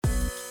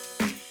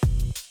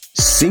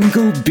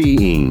Single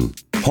Being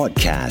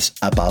Podcast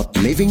about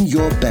living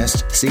your best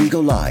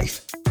single life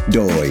โ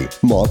ดย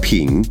หมอ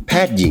ผิงแพ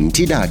ทย์หญิง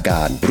ธิดาก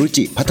ารรุ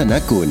จิพัฒน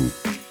กุล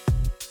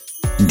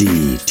ดี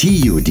ที่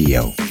อยู่เดีย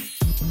ว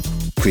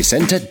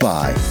Presented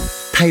by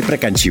ไทยประ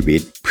กันชีวิ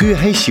ตเพื่อ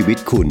ให้ชีวิต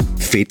คุณ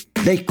ฟิต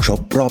ได้คร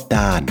บรอบ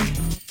ด้าน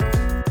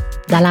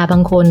ดาราบา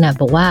งคนน่ะ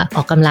บอกว่าอ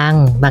อกกำลัง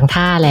บาง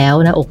ท่าแล้ว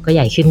หน้าอกก็ให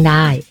ญ่ขึ้นไ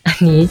ด้อัน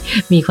นี้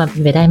มีความเป็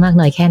นไปได้มาก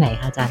น้อยแค่ไหน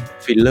คะอาจารย์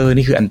ฟิลเลอร์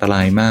นี่คืออันตร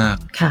ายมาก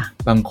ค่ะ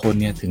บางคน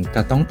เนี่ยถึงจ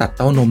ะต้องตัดเ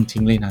ต้านมทิ้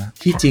งเลยนะ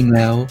ที่จริงแ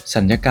ล้ว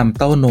ศัลยกรรม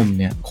เต้านม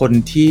เนี่ยคน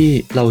ที่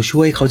เรา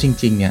ช่วยเขาจ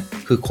ริงๆเนี่ย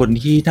คือคน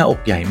ที่หน้าอ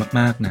กใหญ่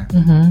มากๆนะ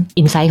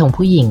อินไซต์ของ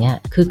ผู้หญิงอ่ะ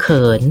คือเ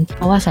ขินเพ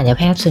ราะว่าศัลยแ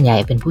พทย์ส่วนใหญ่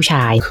เป็นผู้ช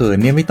ายเขิน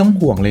เนี่ยไม่ต้อง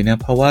ห่วงเลยนะ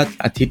เพราะว่า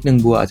อาทิตย์นึง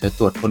บัวอาจจะต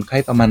รวจคนไข้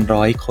ประมาณ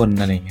100 คน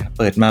อะไรเงี้ย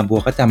เปิดมาบัว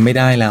ก็จำไม่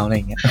ได้แล้วอะไร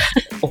เงี้ย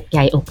อกให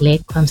ญ่อกเล็ก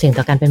ความเสี่ยง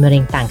ต่อการเป็นมะเร็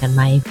งต่างกันไห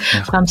ม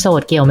ความโส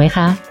ดเกี่ยวไหมค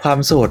ะความ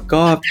โสด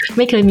ก็ไ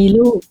ม่เคยมี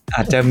ลูกอ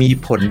าจจะมี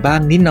ผลบ้าง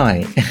นิดหน่อย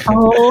โอ้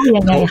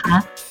ยังไงคะ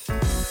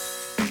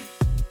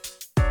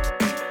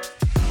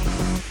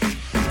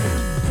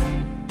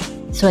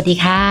สวัสดี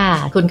ค่ะ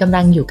คุณกำ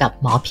ลังอยู่กับ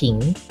หมอผิง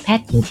แพ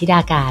ทย์หญิงธิดา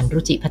การรุ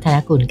จิพัฒน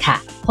กุลค่ะ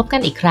พบกั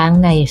นอีกครั้ง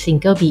ใน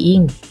Single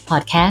Being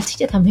Podcast ที่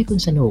จะทำให้คุณ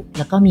สนุกแ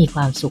ล้วก็มีคว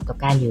ามสุขกับ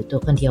การอยู่ตัว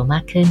คนเดียวม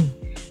ากขึ้น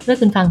เมื่อ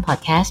คุณฟัง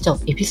Podcast จบ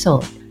เอพิโซ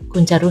ดคุ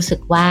ณจะรู้สึก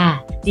ว่า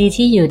ดี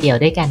ที่อยู่เดี่ยว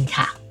ด้วยกัน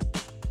ค่ะ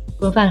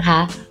คุณฟังคะ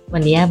วั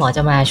นนี้หมอจ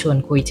ะมาชวน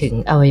คุยถึง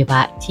อวัยว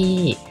ะที่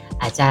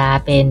อาจจะ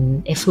เป็น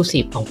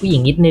Exclusive ของผู้หญิ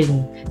งนิดนึง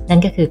นั่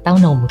นก็คือเต้า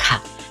นมค่ะ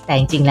แต่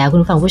จริงๆแล้วคุ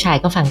ณฟังผู้ชาย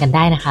ก็ฟังกันไ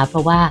ด้นะคะเพร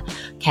าะว่า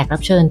แขกรั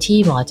บเชิญที่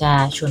หมอจะ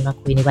ชวนมา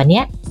คุยในวัน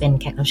นี้เป็น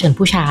แขกรับเชิญ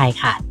ผู้ชาย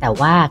ค่ะแต่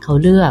ว่าเขา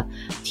เลือก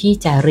ที่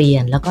จะเรีย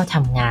นแล้วก็ท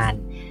ำงาน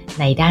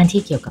ในด้าน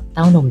ที่เกี่ยวกับเ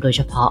ต้านมโดยเ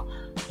ฉพาะ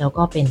แล้ว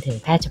ก็เป็นถึง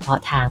แพทย์เฉพาะ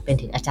ทางเป็น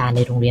ถึงอาจารย์ใน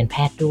โรงเรียนแพ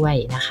ทย์ด้วย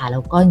นะคะแล้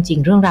วก็จริง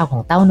ๆเรื่องราวขอ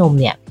งเต้านม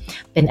เนี่ย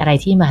เป็นอะไร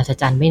ที่มหัศ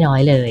จรรย์ไม่น้อ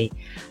ยเลย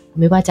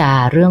ไม่ว่าจะ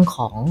เรื่องข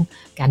อง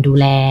การดู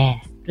แล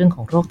เรื่องข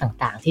องโรค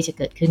ต่างๆที่จะเ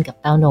กิดขึ้นกับ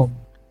เต้านม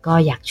ก็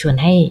อยากชวน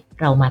ให้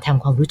เรามาท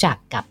ำความรู้จัก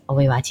กับอ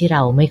วัยวะที่เร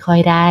าไม่ค่อย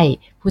ได้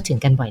พูดถึง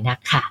กันบ่อยนัก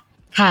ค่ะ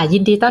ค่ะยิ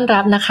นดีต้อนรั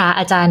บนะคะ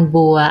อาจารย์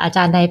บัวอาจ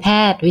ารย์นายแพ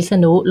ทย์วิษ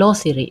ณุโล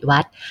ศิริวั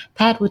ฒน์แพ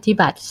ทย์วุฒิ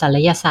บัตรศัล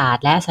ยศาสต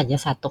ร์และศัลย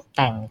ศาสตร์ตก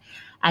แต่ง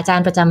อาจาร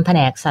ย์ประจำแผน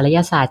กศัลย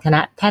ศาสตร์คณ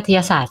ะแพทย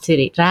ศาสตร์ศิ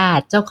ริราช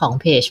เจ้าของ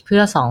เพจเพื่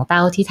อ2เต้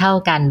าที่เท่า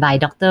กัน by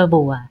ดร.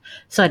บัว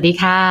สวัสดี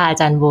ค่ะอา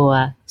จารย์บัว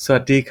สวั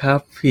สดีครับ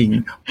ผิง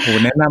โห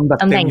แนะนำแบบ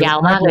ตำแหน่งยาว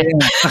มากเลย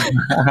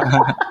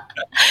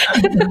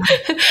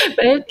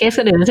เกสค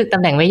นอื่นรู้สึกตำ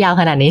แหน่งไม่ยาว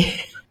ขนาดนี้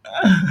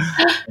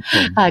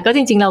ก็จ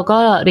ริงๆเราก็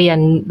เรียน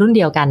รุ่นเ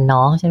ดียวกันเน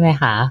าะใช่ไหม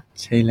คะ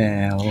ใช่แล้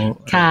ว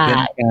ค่ะ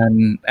การ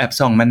แอบ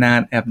ส่องมานาน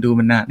แอบดู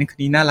มานานนี่คน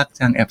นี้น่ารัก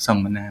จังแอบส่อง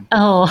มานานโ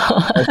อ้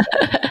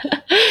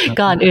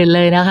ก่อนอื่นเ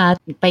ลยนะคะ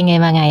ไปไง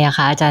มาไงอะค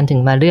ะอาจารย์ถึง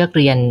มาเลือก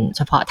เรียนเ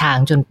ฉพาะทาง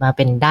จนมาเ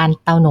ป็นด้าน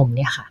เต้านมเ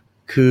นี่ยค่ะ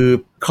คือ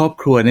ครอบ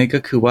ครัวเนี่ยก็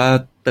คือว่า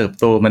เติบ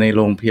โตมาในโ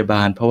รงพยาบ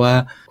าลเพราะว่า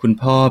คุณ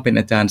พ่อเป็น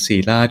อาจารย์ศิ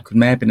ริราชคุณ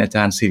แม่เป็นอาจ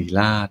ารย์ศิริ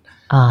ราช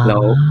แล้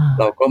ว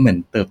เราก็เหมือน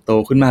เติบโต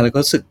ขึ้นมาแล้ว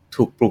ก็สึก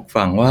ถูกปลูก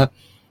ฝังว่า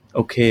โอ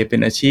เคเป็น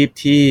อาชีพ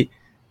ที่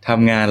ท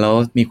ำงานแล้ว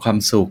มีความ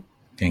สุข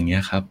อย่างเงี้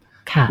ยครับ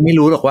ไม่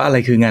รู้หรอกว่าอะไร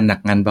คืองานหนัก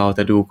งานเบาแ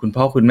ต่ดูคุณ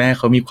พ่อคุณแม่เ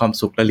ขามีความ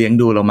สุขและเลี้ยง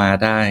ดูเรามา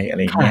ได้อะไ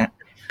รอย่างเงี้ย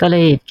ก็เล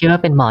ยคิดว่า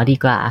เป็นหมอดี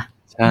กว่า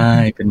ใช่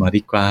เป็นหมอ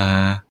ดีกว่า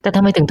แต่ท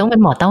ำไมถึงต้องเป็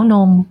นหมอเต้าน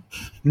ม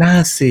น่า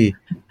สิ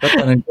ก็ต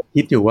อนนั้นก็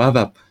คิดอยู่ว่าแ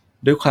บบ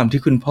ด้วยความ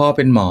ที่คุณพ่อเ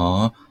ป็นหมอ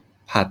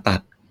ผ่าตั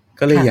ด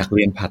ก็เลยอยากเ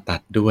รียนผ่าตั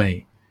ดด้วย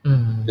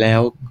แล้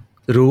ว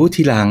รู้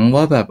ทีหลัง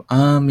ว่าแบบ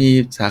มี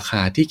สาข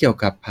าที่เกี่ยว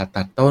กับผ่า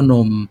ตัดเต้าน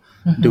ม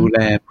ดูแล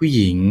ผู้ห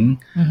ญิง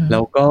แล้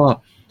วก็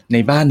ใน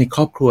บ้านในค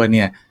รอบครัวเ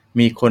นี่ย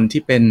มีคน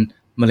ที่เป็น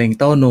มะเร็ง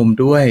เต้านม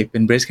ด้วยเป็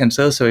น breast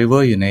cancer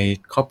survivor อยู่ใน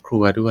ครอบครั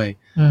วด้วย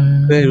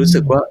ก็เลยรู้สึ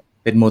กว่า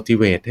เป็น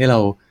motivate ให้เรา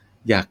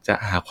อยากจะ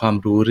หาความ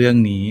รู้เรื่อง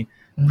นี้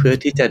เพื่อ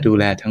ที่จะดู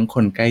แลทั้งค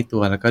นใกล้ตั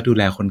วแล้วก็ดูแ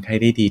ลคนไข้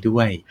ได้ดีด้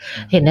วย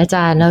เห็นอาจ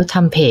ารย์แล้วท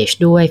ำเพจ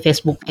ด้วย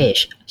Facebook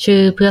Page ชื่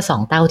อเพื่อ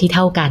2เต้าที่เ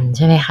ท่ากันใ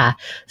ช่ไหมคะ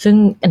ซึ่ง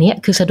อันนี้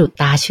คือสะดุด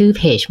ตาชื่อเ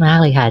พจมาก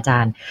เลยค่ะอาจา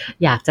รย์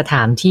อยากจะถ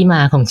ามที่ม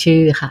าของชื่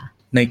อค่ะ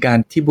ในการ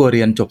ที่บัวเ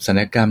รียนจบศัล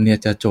ยกรรมเนี่ย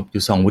จะจบอ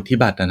ยู่2วุฒิ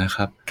บัตรนะค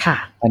รับค่ะ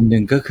อันนึ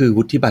งก็คือ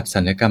วุฒิบัตร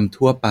ศัลยกรรม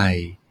ทั่วไป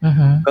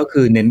ก็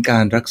คือเน้นกา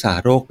รรักษา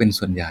โรคเป็น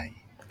ส่วนใหญ่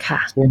ค่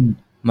ะเช่น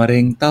มะเร็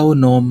งเต้า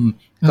นม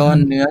ก้อน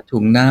เนื้อถุ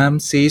งน้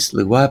ำซิสห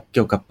รือว่าเ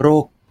กี่ยวกับโร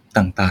ค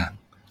ต่าง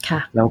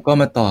ๆแล้วก็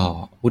มาต่อ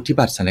วุฒิ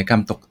บัตรศัลยกรร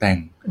มตกแต่ง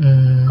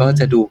ก็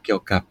จะดูเกี่ย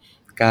วกับ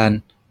การ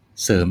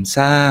เสริมส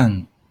ร้าง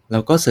แล้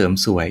วก็เสริม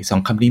สวย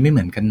2คำนี้ไม่เห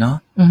มือนกันเนาะ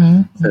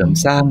เสริม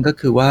สร้างก็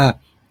คือว่า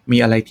มี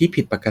อะไรที่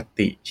ผิดปก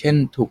ติเช่น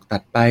ถูกตั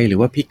ดไปหรือ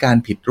ว่าพิการ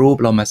ผิดรูป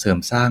เรามาเสริม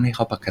สร้างให้เข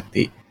าปก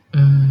ติ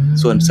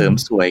ส่วนเสริม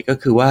สวยก็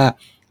คือว่า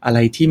อะไร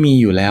ที่มี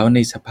อยู่แล้วใน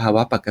สภาว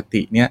ะปก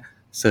ติเนี่ย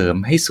เสริม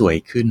ให้สวย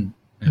ขึ้น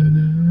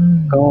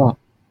ก็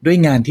ด้วย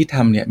งานที่ท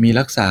ำเนี่ยมี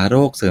รักษาโร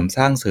คเสริมส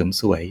ร้างเสริม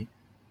สวย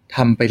ท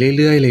ำไป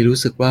เรื่อยๆเลยรู้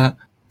สึกว่า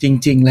จ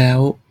ริงๆแล้ว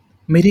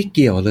ไม่ได้เ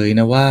กี่ยวเลย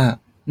นะว่า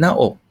หน้า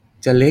อก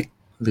จะเล็ก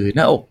หรือห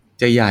น้าอก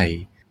จะใหญ่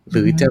ห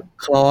รือจะ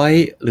คล้อย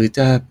หรือจ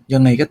ะยั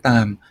งไงก็ตา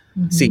ม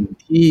สิ่ง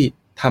ที่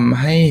ทำ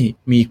ให้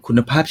มีคุณ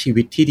ภาพชี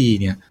วิตที่ดี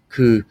เนี่ย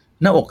คือ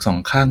หน้าอก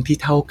2ข้างที่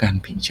เท่ากัน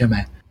ผิงใช่ไหม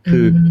คื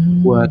อ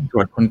บัวตร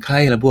วจคนไข้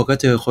แล้วบัวก็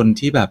เจอคน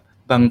ที่แบบ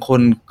บางค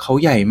นเขา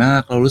ใหญ่มา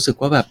กเรารู้สึก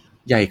ว่าแบบ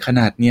ใหญ่ข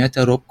นาดนี้จ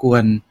ะรบกว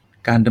น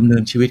การดำเนิ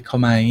นชีวิตเขา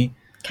ไหม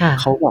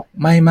เขาบอก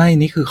ไม่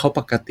นี่คือเขา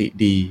ปกติ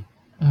ดี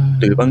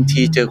หรือบาง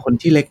ทีเจอคน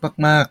ที่เล็ก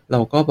มากๆเร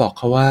าก็บอกเ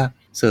ขาว่า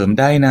เสริม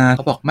ได้นะเข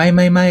าบอกไ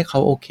ม่เขา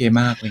โอเค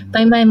มากเลย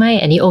ไม่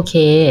อันนี้โอเค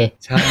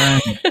ใช่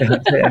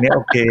อันนี้โ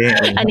อเค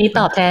อันนี้ต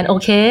อบแทนโอ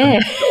เค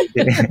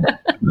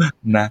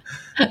นะ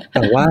แ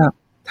ต่ว่า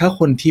ถ้า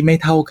คนที่ไม่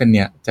เท่ากันเ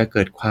นี่ยจะเ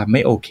กิดความไ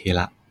ม่โอเค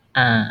ละ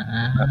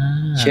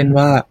เช่น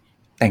ว่า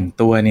แต่ง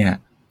ตัวเนี่ย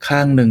ข้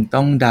างหนึ่ง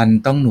ต้องดัน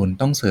ต้องหนุน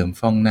ต้องเสริม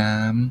ฟองน้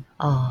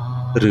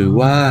ำหรือ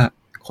ว่า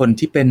คน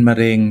ที่เป็นมะ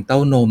เร็งเต้า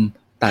นม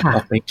ตัดอ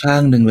อกไปข้า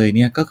งหนึ่งเลยเ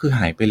นี่ยก็คือห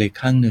ายไปเลย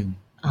ข้างหนึ่ง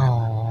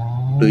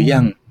หรืออย่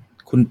าง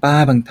คุณป้า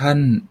บางท่าน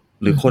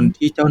หรือคน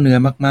ที่เจ้าเนื้อ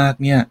มาก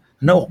ๆเนี่ย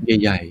หน้าอกใ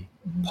หญ่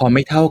ๆพอไ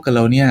ม่เท่ากันแ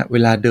ล้วเนี่ยเว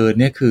ลาเดิน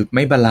เนี่ยคือไ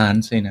ม่บาลาน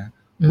ซ์เลยนะ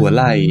หัวไ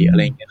หล่อะไ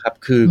รอย่างเงี้ยครับ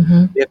คือ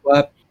เรียกว่า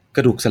ก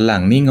ระดูกสันหลั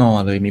งนี่งอ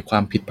เลยมีควา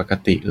มผิดปก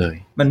ติเลย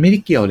มันไม่ได้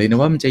เกี่ยวเลยนะ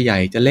ว่ามันจะใหญ่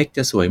จะเล็กจ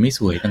ะสวยไม่ส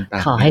วยต่า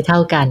งๆขอให้เท่า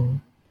กัน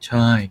ใ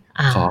ช่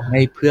ขอให้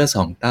เพื่อ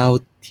2เต้า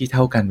ที่เ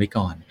ท่ากันไว้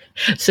ก่อน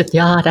สุด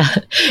ยอดอะ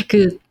คื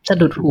อสะ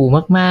ดุดหู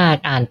มาก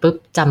ๆอ่านปุ๊บ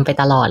จำไป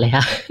ตลอดเลย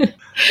ค่ะ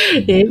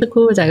ทีนี้ค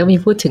รูอาจารย์ก็มี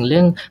พูดถึงเรื่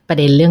องประ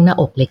เด็นเรื่องหน้า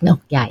อกเล็กหน้าอ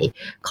กใหญ่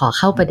ขอเ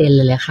ข้าประเด็นเ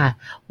ลยค่ะ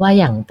ว่า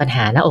อย่างปัญห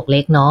าหน้าอกเล็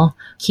กเนาะ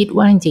คิด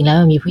ว่าจริงๆแล้ว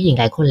มีผู้หญิง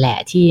หลายคนแหละ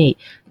ที่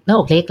หน้า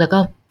อกเล็กแล้วก็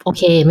โอเ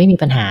คไม่มี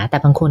ปัญหาแต่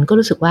บางคนก็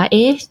รู้สึกว่า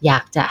อยา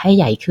กจะให้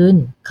ใหญ่ขึ้น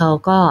เขา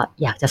ก็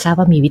อยากจะทราบ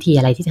ว่ามีวิธี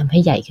อะไรที่ทำให้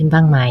ใหญ่ขึ้นบ้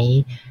างไหม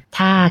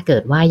ถ้าเกิ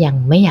ดว่ายัง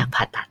ไม่อยาก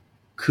ผ่าตัด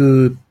คือ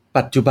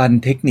ปัจจุบัน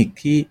เทคนิค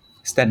ที่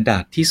สแตนดา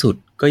ร์ดที่สุด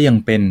ก็ยัง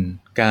เป็น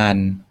การ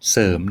เส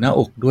ริมหน้า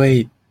อกด้วย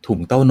ถุง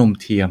เต้านม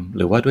เทียมห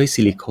รือว่าด้วย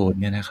ซิลิโคน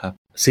เนี่ยนะครับ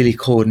ซิลิ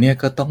โคนเนี่ย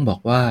ก็ต้องบอก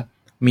ว่า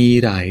มี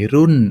หลาย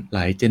รุ่นหล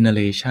ายเจเนอเร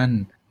ชัน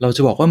เราจ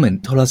ะบอกว่าเหมือน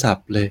โทรศัพ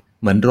ท์เลย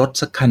เหมือนรถ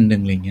สักคันหนึ่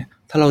งอะไรเงี้ย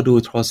ถ้าเราดู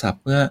โทรศัพ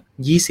ท์เมื่อ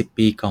20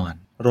ปีก่อน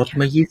รถเ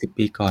มื่อ20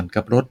ปีก่อน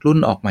กับรถรุ่น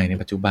ออกใหม่ใน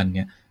ปัจจุบันเ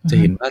นี่ยจะ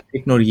เห็นว่าเท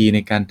คโนโลยีใน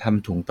การท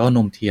ำถุงเต้าน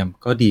มเทียม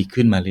ก็ดี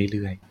ขึ้นมาเ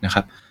รื่อยๆนะค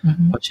รับ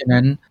เพราะฉะ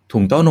นั้นถุ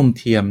งเต้านม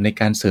เทียมใน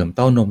การเสริมเ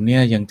ต้านมเนี่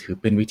ยยังถือ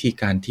เป็นวิธี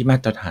การที่มา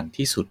ตรฐาน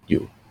ที่สุดอ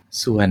ยู่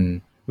ส่วน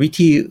วิ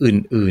ธี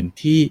อื่น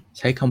ๆที่ใ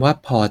ช้คำว่า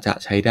พอจะ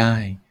ใช้ได้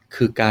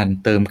คือการ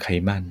เติมไข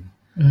มัน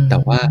แต่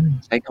ว่า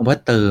ใช้คำว่า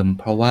เติม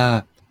เพราะว่า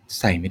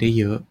ใส่ไม่ได้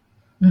เยอะ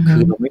คื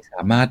อเราไม่ส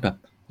ามารถแบบ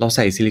เราใ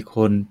ส่ซิลิโค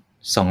น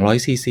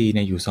200ซีซีเ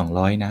นี่ยอยู่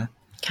200นะ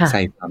ใ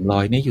ส่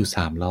300เนี่ยอยู่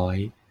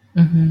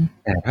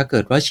300แต่ถ้าเกิ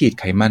ดว่าฉีด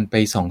ไขมันไป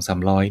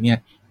 2-300 เนี่ย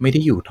ไม่ได้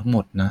อยู่ทั้งหม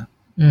ดนะ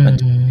มัน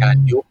จะมีการ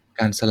ยุบ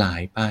การสลา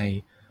ยไป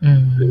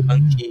หรือบา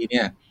งทีเ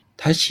นี่ย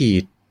ถ้าฉี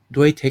ด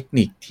ด้วยเทค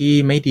นิคที่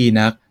ไม่ดี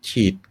นัก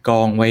ฉีดก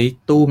องไว้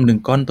ตู้มหนึ่ง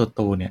ก้อนโ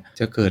ตๆเนี่ย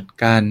จะเกิด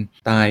การ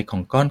ตายขอ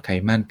งก้อนไข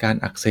มันการ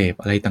อักเสบ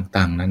อะไร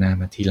ต่างๆนานา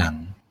มาทีหลัง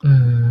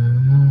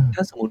ถ้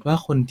าสมมติว่า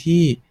คน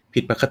ที่ผิ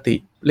ดปกติ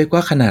เรียกว่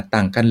าขนาดต่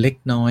างกันเล็ก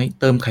น้อย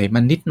เติมไขมั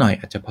นนิดหน่อย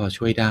อาจจะพอ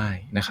ช่วยได้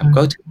นะครับ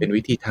ก็ถือเป็น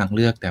วิธีทางเ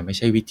ลือกแต่ไม่ใ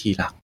ช่วิธี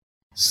หลัก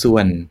ส่ว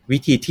นวิ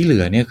ธีที่เหลื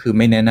อเนี่ยคือไ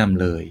ม่แนะน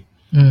ำเลย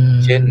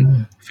เช่น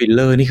ฟิลเล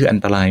อร์นี่คืออัน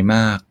ตรายม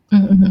าก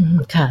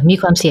ค่ะมี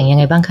ความเสี่ยงยัง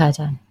ไงบ้างคะอา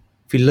จารย์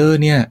ฟิลเลอ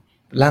ร์เนี่ย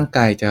ร่างก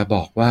ายจะบ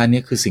อกว่า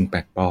นี่คือสิ่งแปล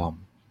กปลอม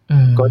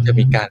ก็จะ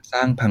มีการส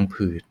ร้างพัง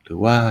ผืดหรือ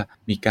ว่า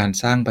มีการ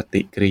สร้างป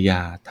ฏิกิริย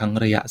าทั้ง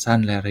ระยะสั้น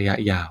และระยะ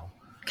ยาว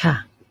ค่ะ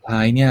สุดท้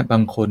ายเนี่ยบา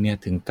งคนเนี่ย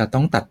ถึงกับต้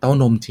องตัดเต้า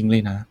นมทิ้งเล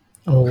ยนะ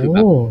คือแบ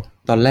บ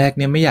ตอนแรกเ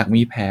นี่ยไม่อยาก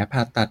มีแผลผ่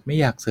าตัดไม่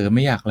อยากเสริมไ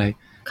ม่อยากอะไร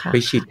ไป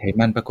ฉีดไข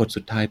มันปรากฏ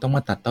สุดท้ายต้องม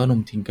าตัดเต้าน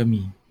มทิ้งก็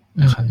มี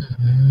นะครับ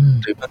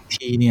หรือบาง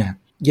ทีเนี่ย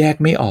แยก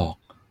ไม่ออก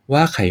ว่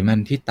าไขมัน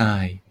ที่ตา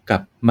ยกั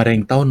บมะเร็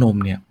งเต้านม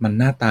เนี่ยมัน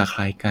หน้าตาค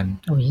ล้ายกัน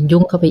ยิ่ง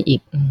ยุ่งเข้าไปอี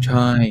กใ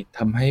ช่ท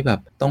ำให้แบบ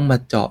ต้องมา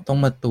เจาะต้อง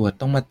มาตรวจ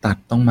ต้องมาตัด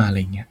ต้องมาอะไร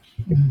เงี้ย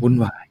วุ่น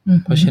วาย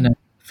เพราะฉะนั้น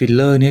ฟิลเ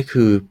ลอร์เนี่ย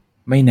คือ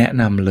ไม่แนะ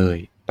นำเลย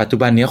ปัจจุ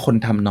บันนี้คน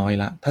ทำน้อย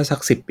ละถ้าสัก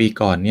10 ปี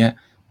ก่อนเนี่ย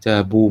จะ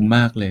บูมม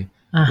ากเลย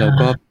แล้ว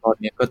ก็ตอน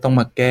นี้ก็ต้อง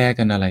มาแก้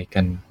กันอะไร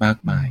กันมาก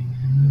มาย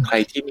ใคร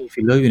ที่มี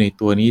ฟิลเลอร์อยู่ใน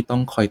ตัวนี้ต้อ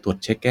งคอยตรวจ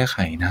เช็คแก้ไข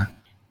นะ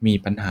มี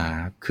ปัญหา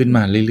ขึ้นม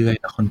าเรื่อยๆ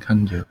แล้วค่อนข้าง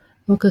เยอะ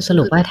ก็คือส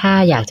รุปว่าถ้า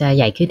อยากจะใ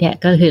หญ่ขึ้นเนี่ย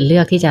ก็คือเลื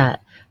อกที่จะ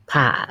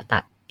ผ่าตั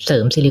ดเสริ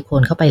มซิลิโค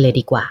นเข้าไปเลย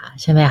ดีกว่า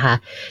ใช่ไหมคะ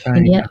ที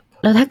นี้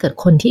แล้วถ้าเกิด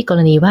คนที่กร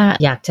ณีว่า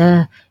อยากจะ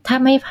ถ้า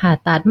ไม่ผ่า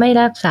ตัดไม่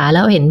รักษาแ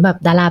ล้วเห็นแบบ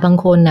ดาราบาง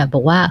คนน่ะบ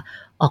อกว่า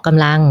ออกก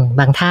ำลัง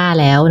บางท่า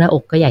แล้วนะอ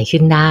กก็ใหญ่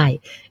ขึ้นได้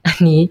อัน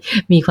นี้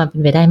มีความเป็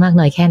นไปได้มาก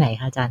น้อยแค่ไหน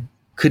คะอาจารย์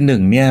คือหนึ่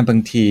งเนี่ยบาง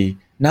ที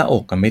หน้าอ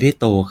กก็ไม่ได้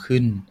โตขึ้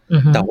น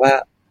แต่ว่า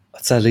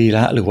สรีร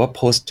ะหรือว่าโ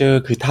พสเจอ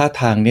ร์คือท่า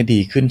ทางเนี่ยดี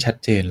ขึ้นชัด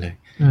เจนเลย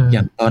อย่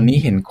างตอนนี้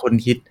เห็นคน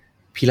ฮิต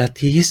พิลา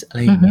ทิสอะไ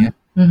รอย่างเงี้ย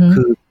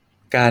คือ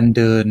การเ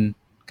ดิน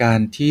การ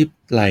ที่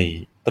ไหล่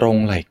ตรง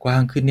ไหล่กว้า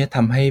งขึ้นเนี่ยท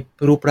ำให้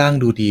รูปร่าง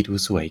ดูดีดู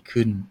สวย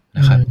ขึ้นน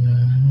ะครับ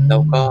แล้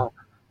วก็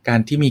การ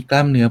ที่มีกล้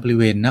ามเนื้อบริ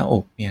เวณหน้าอ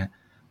กเนี่ย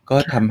ก็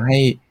ทำให้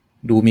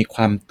ดูมีค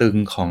วามตึง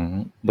ของ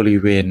บริ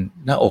เวณ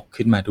หน้าอก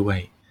ขึ้นมาด้วย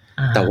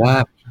แต่ว่า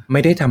ไม่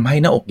ได้ทำให้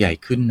หน้าอกใหญ่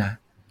ขึ้นนะ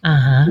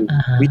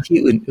วิธี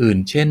อื่น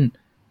ๆเช่น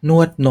น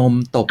วดนม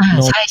ตบน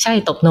มใช่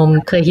ๆตบนม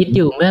เคยฮิตอ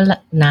ยู่เมื่อ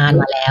นาน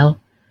มาแล้ว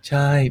ใ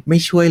ช่ไม่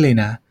ช่วยเลย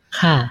นะ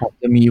ค่ะอาจ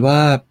จะมีว่า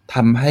ท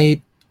ำให้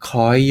ค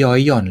ล้อยย้อย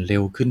หย่อนเร็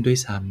วขึ้นด้วย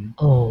ซ้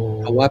ำ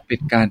เพราะว่าเป็น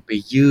การไป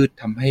ยืด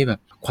ทำให้แบบ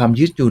ความ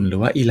ยืดหยุ่นหรือ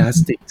ว่า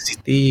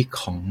elasticity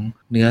ของ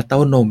เนื้อเต้า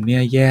นมเนี่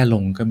ยแย่ล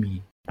งก็มี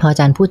พออา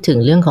จารย์พูดถึง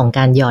เรื่องของก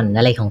ารหย่อน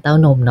อะไรของเต้า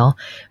นมเนาะ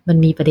มัน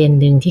มีประเด็น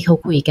หนึ่งที่เขา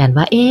คุยกัน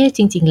ว่าจ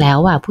ริงๆแล้ว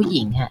ผู้ห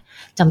ญิง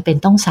จำเป็น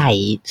ต้องใส่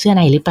เสื้อใ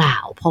นหรือเปล่า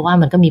เพราะว่า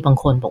มันก็มีบาง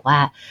คนบอกว่า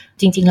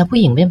จริงๆแล้วผู้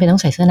หญิงไม่จำเป็นต้อ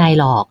งใส่เสื้อใน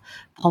หรอก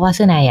เพราะว่าเ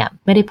สื้อใน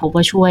ไม่ได้พบ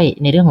ว่าช่วย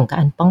ในเรื่องของก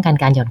ารป้องกัน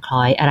การหย่อนคล้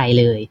อยอะไร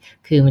เลย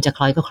คือมันจะค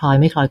ล้อยก็คล้อย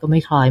ไม่คล้อยก็ไ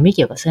ม่คล้อยไม่เ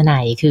กี่ยวกับเสื้อใน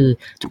คือ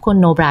ทุกคน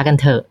โนบรากัน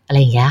เถอะอะไร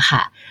อย่างเงี้ยค่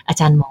ะอา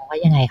จารย์มองว่า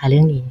ยังไงคะเ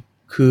รื่องนี้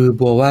คือ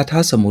บัวว่าถ้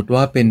าสมมติ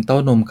ว่าเป็นเต้า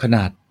นมขน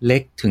าดเล็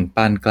กถึงป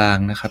านกลาง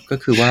นะครับก็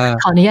คือว่า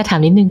ขออนุญาตถา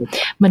มนิดนึง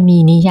มันมี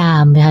นิยา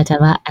มไหมคะอาจาร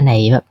ย์ว่าอันไหน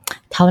แบบ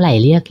เท่าไหร่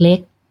เรียกเล็ก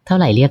เท่า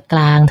ไหร่เรียกก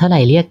ลางเท่าไหร่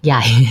เรียกให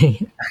ญ่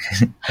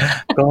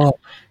ก็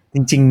จ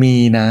ริงๆมี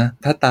นะ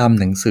ถ้าตาม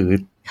หนังสือ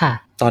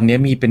ตอนนี้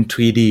มีเป็น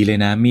 3D เลย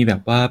นะมีแบ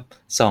บว่า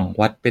ส่อง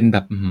วัดเป็นแบ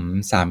บ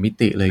3 มิ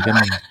ติเลยก็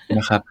มีน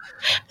ะครับ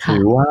ห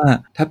รือว่า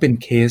ถ้าเป็น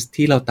เคส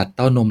ที่เราตัดเ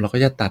ต้านมเราก็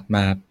จะตัดม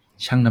า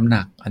ชั่งน้ำห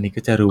นักอันนี้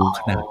ก็จะรู้ข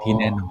นาดที่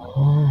แน่นอน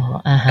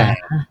แต่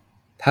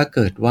ถ้าเ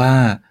กิดว่า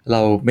เร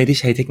าไม่ได้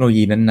ใช้เทคโนโล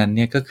ยีนั้นๆเ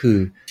นี่ยก็คือ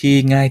ที่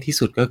ง่ายที่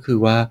สุดก็คือ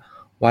ว่า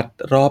วัด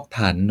รอบฐ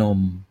านนม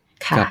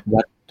กับ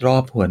วัดรอ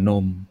บหัวน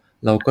ม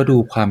เราก็ดู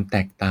ความแต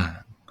กต่าง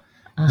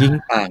ยิ่ง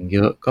ต่างเย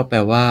อะก็แปล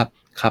ว่า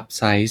คัพไ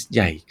ซส์ใ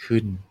หญ่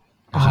ขึ้น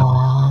นะครับ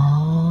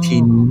ที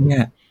นี้เนี่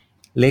ย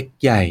เล็ก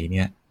ใหญ่เ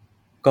นี่ย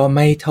ก็ไ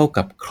ม่เท่า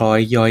กับคล้อย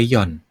ย้อยห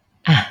ย่อน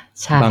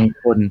บาง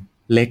คน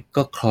เล็ก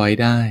ก็คล้อย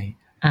ได้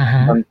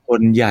บางค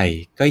นใหญ่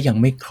ก็ยัง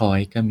ไม่คล้อย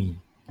ก็มี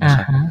นะค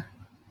รับ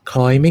ค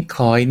ล้อยไม่ค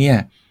ล้อยเนี่ย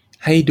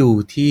ให้ดู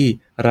ที่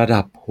ระ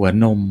ดับหัว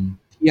นม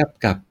เทียบ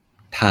กับ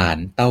ฐาน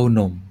เต้าน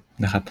ม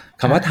นะครับ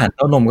คำว่าฐานเ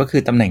ต้านมก็คื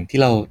อตำแหน่งที่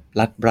เรา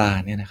รัดบรา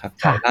เนี่ยนะครับ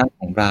ปลายล่างข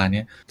องบราเ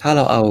นี่ยถ้าเ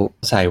ราเอา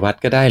สายวัด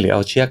ก็ได้หรือเอ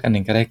าเชือกอันนึ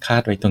งก็ได้คา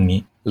ดไว้ตรงนี้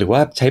หรือว่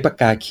าใช้ปาก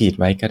กาขีด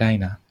ไว้ก็ได้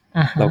นะ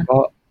แล้วก็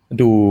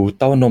ดู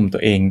เต้านมตั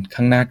วเองข้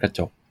างหน้ากระจ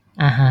ก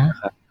นะ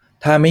ครับ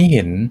ถ้าไม่เ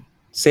ห็น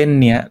เส้น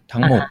เนี้ย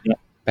ทั้งหมดเนี่ย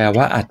แปล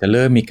ว่าอาจจะเ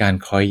ริ่มมีการ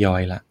คล้อยย้อ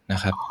ยละนะ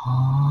ครับ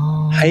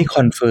ให้ค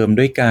อนเฟิร์ม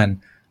ด้วยการ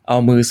เอา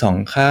มือสอง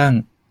ข้าง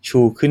ชู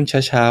ขึ้น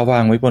ช้าๆวา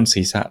งไว้บน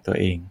ศีรษะตัว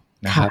เอง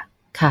นะครับ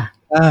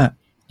ถ้า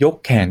ยก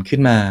แขนขึ้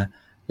นมา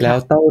แล้ว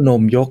เต้าน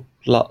ม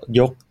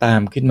ยกตา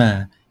มขึ้นมา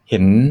เห็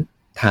น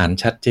ฐาน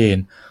ชัดเจน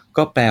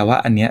ก็แปลว่า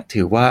อันเนี้ย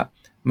ถือว่า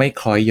ไม่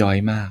คล้อยย้อย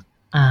มาก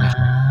นะค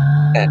รับ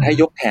แต่ถ้า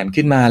ยกแขน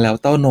ขึ้นมาแล้ว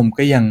เต้านม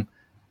ก็ยัง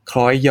ค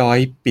ล้อยย้อย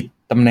ปิด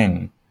ตำแหน่ง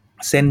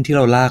เส้นที่เ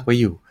ราลากไว้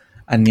อยู่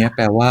อันเนี้ยแป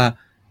ลว่า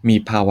มี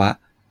ภาวะ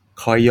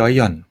คล้อยย้อยห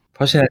ย่อนเพ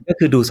ราะฉะนั้นก็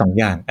คือดู2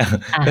 อย่าง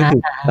ก็คื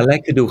ออันแรก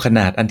คือดูขน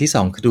าดอันที่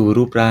2คือดู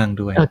รูปร่าง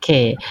ด้วยโอเค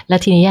แล้ว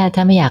ทีนี้ถ้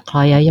าไม่อยากคล้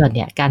อยย้อยหย่อนเ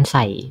นี่ยการใ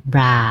ส่บ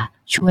รา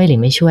ช่วยหรือ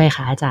ไม่ช่วยค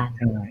ะอาจารย์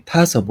ถ้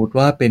าสมมุติ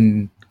ว่าเป็น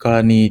กร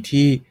ณี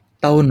ที่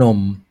เต้านม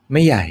ไ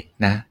ม่ใหญ่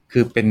นะคื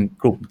อเป็น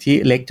กลุ่มที่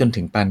เล็กจน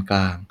ถึงปานกล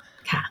าง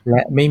แล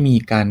ะไม่มี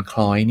การค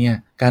ล้อยเนี่ย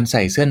การใ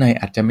ส่เสื้อใน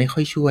อาจจะไม่ค่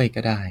อยช่วย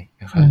ก็ได้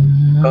นะครับ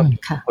ก็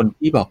คน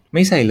ที่บอกไ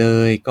ม่ใส่เล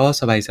ยก็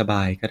สบ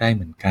ายๆก็ได้เ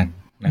หมือนกัน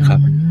นะครับ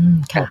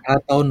แต่ถ้า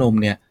เต้านม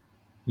เนี่ย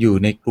อยู่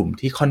ในกลุ่ม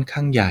ที่ค่อนข้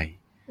างใหญ่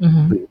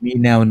หรือมี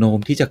แนวโน้ม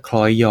ที่จะค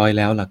ล้อยย้อย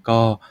แล้วก็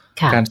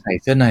การใส่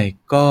เสื้อใน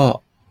ก็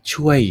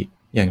ช่วย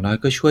อย่างน้อย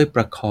ก็ช่วยป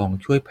ระคอง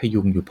ช่วยพ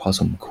ยุงอยู่พอ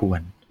สมคว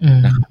ร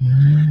นะครับ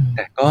แ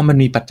ต่ก็มัน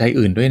มีปัจจัย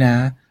อื่นด้วยนะ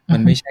มั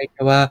นไม่ใช่แ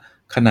ค่ว่า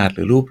ขนาดห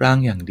รือรูปร่าง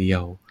อย่างเดีย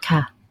ว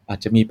อาจ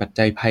จะมีปัจ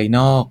จัยภายน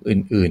อก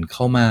อื่นๆเ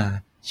ข้ามา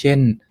เช่น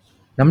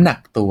น้ำหนัก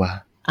ตัว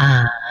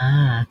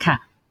ค่ะ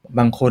บ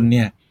างคนเ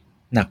นี่ย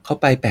หนักเข้า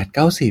ไป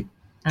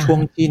 8-90 ช่วง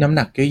ที่น้ำห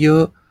นักเยอ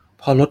ะ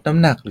ๆพอลดน้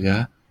ำหนักเหลือ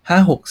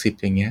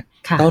 5-60 อย่างเงี้ย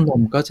เต้าน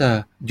มก็จะ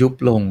ยุบ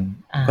ลง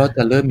ก็จ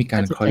ะเริ่มมีกา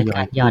รคล้อยย้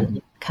อย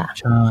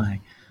ใช่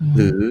ห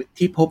รือ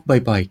ที่พบ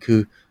บ่อยๆคือ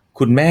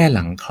คุณแม่ห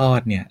ลังคลอ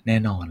ดเนี่ยแน่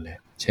นอนเลย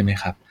ใช่ไหม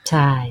ครับใ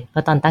ช่เพรา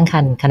ะตอนตั้งคร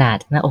รภ์ขนาด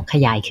หน้าอกข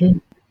ยายขึ้น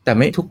แต่ไ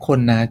ม่ทุกคน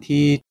นะ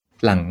ที่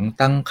หลัง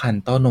ตั้งครร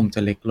ภ์เต้านมจ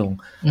ะเล็กลง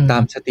ตา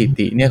มสถิ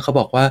ติเนี่ยเขา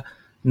บอกว่า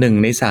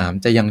1 ใน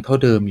 3จะยังเท่า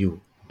เดิมอยู่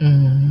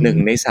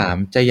1 ใน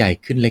 3จะใหญ่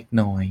ขึ้นเล็ก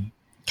น้อย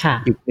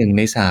อีก1 ใ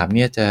น 3เ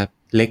นี่ยจะ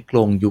เล็กล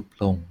งยุบ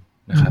ลง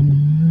นะครับ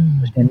เ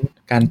พราะฉะนั้น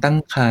การตั้ง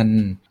ครร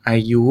ภ์อา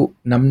ยุ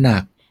น้ำหนั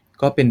ก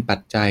ก็เป็นปัจ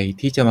จัย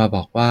ที่จะมาบ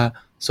อกว่า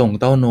ทรง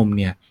เต้านม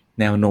เนี่ย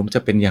แนวโน้มจะ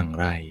เป็นอย่าง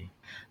ไร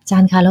อาจา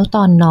รย์คะแล้วต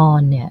อนนอ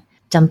นเนี่ย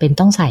จำเป็น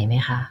ต้องใส่ไหม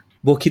คะ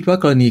โบคิดว่า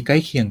กรณีใกล้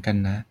เคียงกัน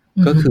นะ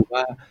ก็คือว่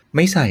าไ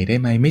ม่ใส่ได้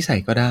ไหมไม่ใส่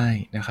ก็ได้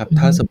นะครับ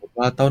ถ้าสมมติ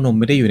ว่าเต้านม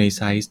ไม่ได้อยู่ในไ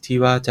ซส์ที่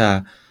ว่าจะ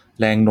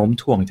แรงโน้ม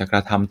ถ่วงจะกร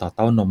ะทำต่อเ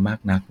ต้านมมา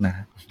กนักนะ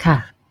ค่ะ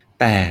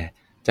แต่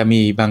จะ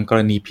มีบางกร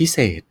ณีพิเศ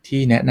ษ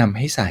ที่แนะนำใ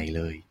ห้ใส่เ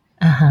ลย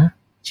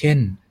เช่น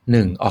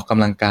1ออกก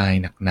ำลังกาย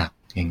หนัก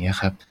ๆอย่างเงี้ย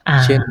ครับ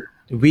เช่น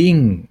วิ่ง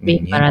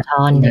มาราธ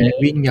อน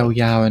วิ่งยา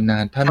วๆนา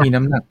นถ้ามี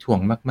น้ำหนักถ่วง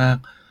มาก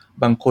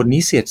ๆบางคน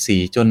นี่เสียดสี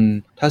จน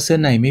ถ้าเสื้อ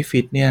ในไม่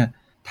ฟิตเนี่ย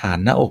ฐาน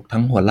หน้าอกทั้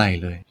งหัวไหล่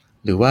เลย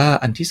หรือว่า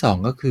อันที่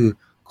2ก็คือ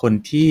คน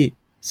ที่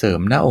เสริ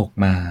มหน้าอก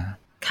มา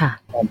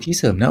ตอนที่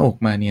เสริมหน้าอก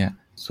มาเนี่ย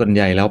ส่วนใ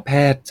หญ่แล้ว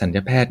ศัลย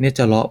แพทย์เนี่ย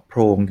จะเลาะโพร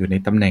งอยู่ใน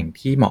ตำแหน่ง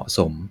ที่เหมาะส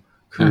ม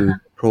คือ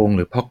โพรงห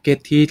รือพ็อกเก็ต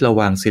ที่เรา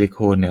วางซิลิโค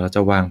นเนี่ยเราจ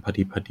ะวางพอ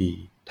ดี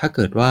ถ้าเ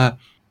กิดว่า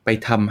ไป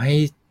ทำให้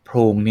โพร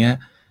งเนี้ย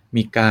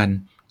มีการ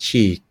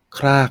ฉีก ค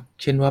ราก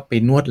เช่นว่าไป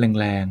นวด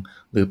แรง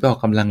ๆหรือไปออก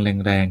กำลัง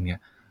แรงๆเนี่ย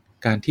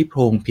การที่โพร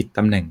งผิดต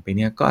ำแหน่งไปเ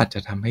นี่ยก็อาจจะ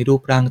ทำให้รู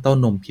ปร่างเต้า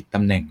นมผิดต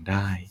ำแหน่งไ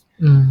ด้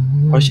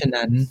เพราะฉะ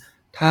นั้น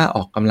ถ้าอ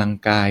อกกำลัง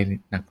กาย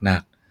หนั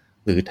ก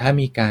ๆหรือถ้า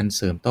มีการเ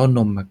สริมเต้าน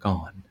มมาก่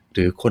อนห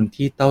รือคน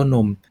ที่เต้าน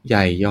มให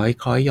ญ่ย้อย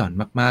คล้อยหย่อน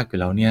มากๆอยู่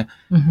แล้วเนี่ย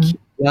คิด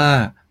ว่า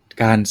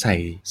การใส่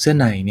เสื้อ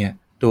ในเนี่ย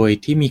โดย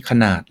ที่มีข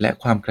นาดและ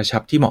ความกระชั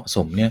บที่เหมาะส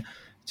มเนี่ย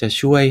จะ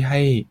ช่วยใ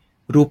ห้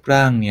รูป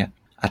ร่างเนี่ย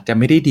อาจจะ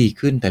ไม่ได้ดี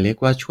ขึ้นแต่เรียก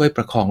ว่าช่วยป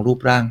ระคองรูป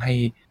ร่างให้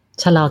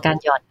ชะลอการ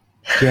หย่อน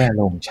แย่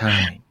ลงใช่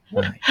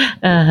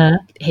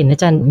เห็นอา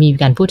จารย์มี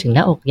การพูดถึงห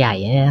น้าอกใหญ่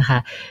เนี่ยนะคะ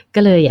ก็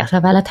เลยอยากทรา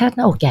บว่าแล้วถ้าห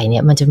น้าอกใหญ่เนี่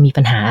ยมันจะมี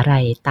ปัญหาอะไร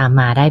ตาม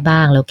มาได้บ้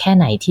างแล้วแค่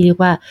ไหนที่เรียก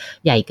ว่า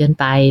ใหญ่เกิน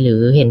ไปหรื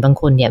อเห็นบาง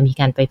คนเนี่ยมี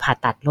การไปผ่า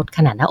ตัดลดข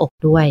นาดหน้าอก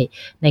ด้วย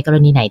ในกร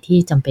ณีไหนที่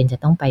จำเป็นจะ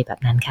ต้องไปแบบ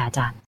นั้นคะอาจ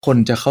ารย์คน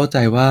จะเข้าใจ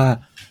ว่า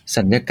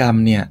ศัลยกรรม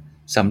เนี่ย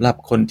สำหรับ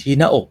คนที่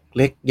หน้าอก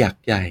เล็กอยาก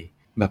ใหญ่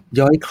แบบ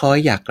ย้อยคล้อย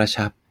อยากกระ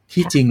ชับ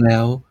ที่จริงแล้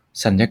ว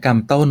ศัลยกรรม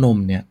เต้านม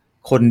เนี่ย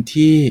คน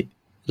ที่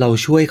เรา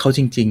ช่วยเขา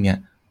จริงๆเนี่ย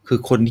คือ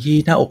คนที่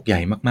หน้าอกใหญ่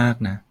มาก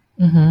ๆนะ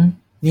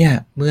เนี่ย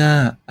เมื่อ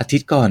อาทิ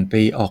ตย์ก่อนไป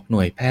ออกห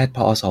น่วยแพทย์พ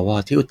อสว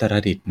ที่อุตร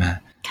ดิตถ์มา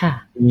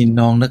มี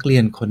น้องนักเรี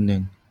ยนคนหนึ่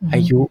งอ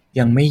ายุ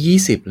ยังไม่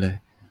20เลย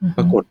ป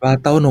รากฏว่า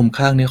เต้านม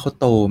ข้างนี้เขา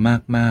โต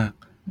มาก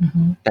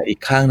ๆแต่อีก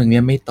ข้างหนึ่งเ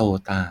นี่ยไม่โต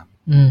ตาม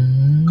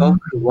ก็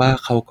คือว่า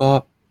เขาก็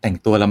แต่ง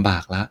ตัวลำบา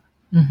กละ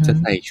จะ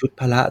ใส่ชุด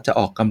พละจะ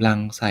ออกกำลัง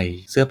ใส่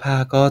เสื้อผ้า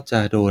ก็จะ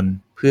โดน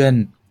เพื่อน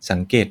สั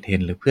งเกตเห็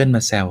นหรือเพื่อนม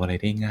าแซวอะไร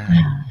ได้ง่าย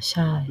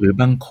หรือ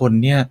บางคน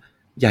เนี่ย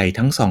ใหญ่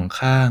ทั้งสอง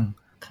ข้าง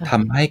ท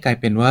ำให้กลาย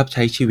เป็นว่าใ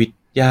ช้ชีวิต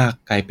ยาก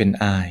กลายเป็น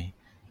อาย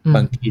บ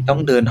างทีต้อ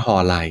งเดินห่อ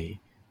ไหล่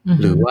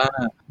หรือว่า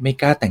ไม่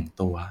กล้าแต่ง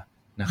ตัว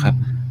นะครับ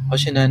เพรา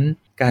ะฉะนั้น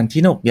การ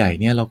ที่หน้าอกใหญ่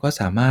เนี่ยเราก็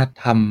สามารถ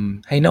ท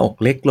ำให้หน้าอก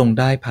เล็กลง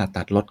ได้ผ่า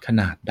ตัดลดข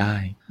นาดได้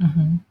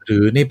หรื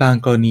อในบาง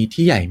กรณี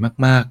ที่ใหญ่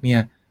มากๆเนี่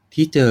ย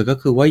ที่เจอก็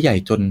คือว่าใหญ่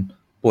จน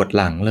ปวด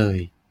หลังเลย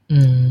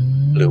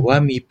หรือว่า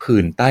มี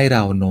ผื่นใต้ร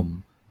าวนม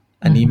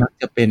อันนี้มัก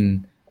จะเป็น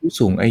ผู้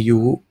สูงอา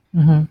ยุ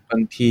บา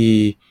งที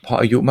พอ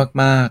อายุ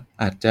มาก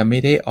ๆอาจจะไม่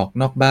ได้ออก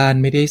นอกบ้าน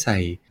ไม่ได้ใส่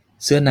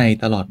เสื้อใน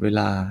ตลอดเว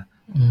ลา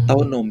เต้า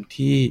นม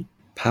ที่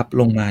พับ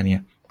ลงมาเนี่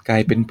ยกลา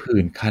ยเป็นผื่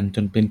นคันจ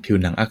นเป็นผิว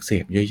หนังอักเส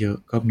บเยอะ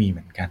ๆก็มีเห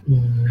มือนกัน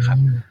นะครับ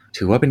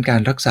ถือว่าเป็นกา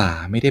รรักษา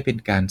ไม่ได้เป็น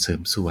การเสริ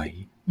มสวย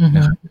น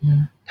ะครับ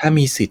ถ้า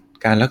มีสิทธิ์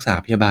การรักษา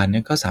พยาบาลเนี่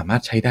ยก็สามาร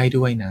ถใช้ได้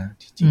ด้วยนะ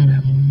จริงๆแล้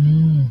ว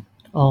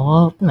อ๋อ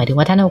หมายถึง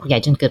ว่าถ้าหน้าอกใหญ่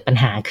จนเกิดปัญ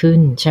หาขึ้น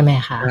ใช่ไหม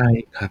คะใช่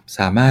ครับ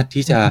สามารถ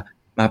ที่จะ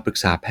มาปรึก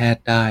ษาแพท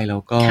ย์ได้แล้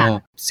วก็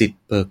สิท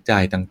ธิ์เบิกจ่า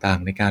ยต่าง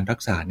ๆในการรัก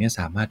ษาเนี่ย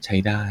สามารถใช้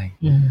ได้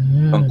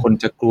บางคน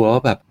จะกลัวว่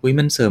าแบบ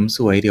มันเสริมส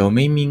วยเดี๋ยวไ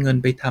ม่มีเงิน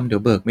ไปทำเดี๋ย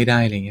วเบิกไม่ได้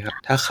อะไรอย่างเงี้ยครับ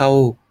ถ้าเข้า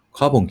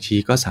ข้อบ่งชี้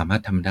ก็สามาร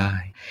ถทำได้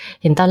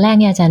เห็นตอนแรก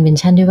เนี่ยอาจารย์เมน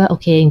ชั่นด้วยว่าโอ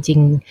เคจริง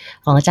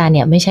ๆของอาจารย์เ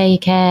นี่ยไม่ใช่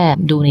แค่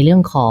ดูในเรื่อ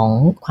งของ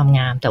ความง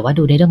ามแต่ว่า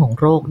ดูในเรื่องของ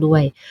โรคด้ว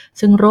ย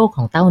ซึ่งโรคข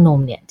องเต้าน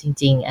มเนี่ยจ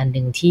ริงๆอัน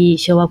นึงที่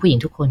เชื่อว่าผู้หญิง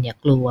ทุกคนเนี่ย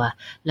กลัว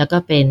แล้วก็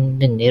เป็น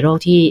หนึ่งในโรค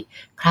ที่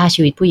ฆ่า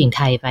ชีวิตผู้หญิงไ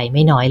ทยไปไ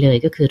ม่น้อยเลย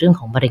ก็คือเรื่อง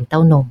ของมะเร็งเต้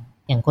านม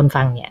อย่างคน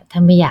ฟังเนี่ยถ้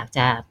าไม่อยากจ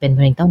ะเป็นม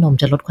ะเร็งเต้านม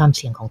จะลดความเ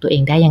สี่ยงของตัวเอ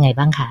งได้ยังไง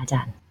บ้างคะอาจ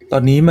ารย์ตอ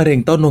นนี้มะเร็ง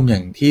เต้านมอย่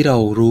างที่เรา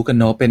รู้กัน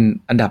เนาะเป็น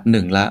อันดับห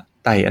นึ่งละ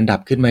ไต่อันดับ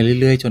ขึ้นมา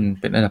เรื่อยๆจน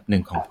เป็นอันดับหนึ่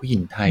งของผู้หญิ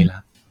งไทยละ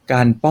ก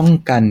ารป้อง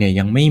กันเนี่ย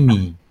ยังไม่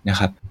มีนะ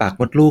ครับปาก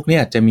มดลูกเนี่ย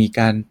อาจจะมี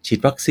การฉีด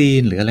วัคซีน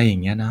หรืออะไรอย่า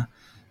งเงี้ยนะ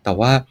แต่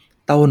ว่า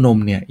เต้านม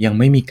เนี่ยยัง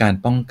ไม่มีการ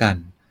ป้องกัน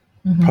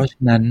เพราะฉ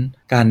ะนั้น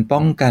การป้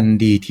องกัน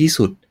ดีที่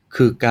สุด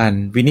คือการ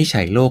วินิจ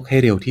ฉัยโรคให้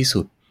เร็วที่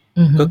สุด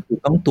ก็คือ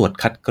ต้องตรวจ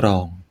คัดกรอ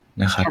ง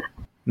นะครับ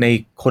ใน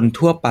คน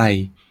ทั่วไป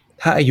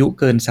ถ้าอายุ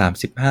เกิน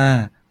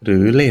35หรื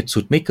อเลทสุ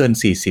ดไม่เกิน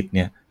40เ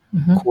นี่ย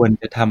ควร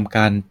จะทำก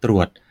ารตร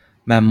วจ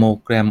แมมโม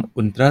แกรม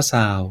อุลตราซ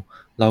าวด์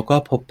แล้วก็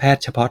พบแพท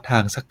ย์เฉพาะทา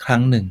งสักครั้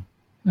งหนึ่ง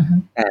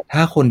แต่ถ้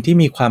าคนที่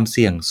มีความเ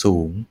สี่ยงสู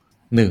ง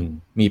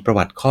1มีประ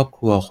วัติครอบค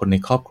รัวคนใน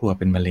ครอบครัว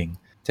เป็นมะเร็ง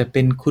จะเ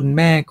ป็นคุณแ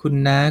ม่คุณ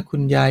น้าคุ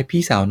ณยาย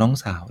พี่สาวน้อง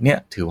สาวเนี่ย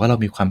ถือว่าเรา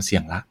มีความเสี่ย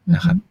งละน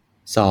ะครับ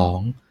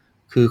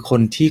2คือค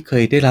นที่เค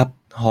ยได้รับ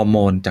ฮอร์โม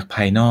นจากภ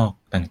ายนอก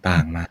ต่า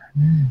งๆมา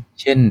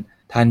เช่น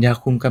ทานยา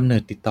คุมกำเนิ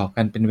ดติดต่อ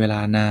กันเป็นเวลา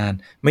นาน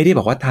ไม่ได้บ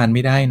อกว่าทานไ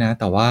ม่ได้นะ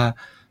แต่ว่า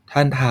ท่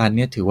านทานเ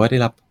นี่ยถือว่าได้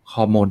รับฮ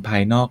อร์โมนภา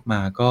ยนอกม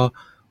าก็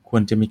คว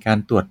รจะมีการ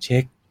ตรวจเช็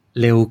ค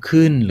เร็ว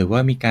ขึ้นหรือว่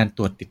ามีการต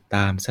รวจติดต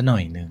ามซะหน่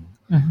อยหนึ่ง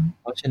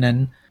เพราะฉะนั้น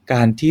ก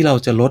ารที่เรา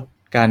จะลด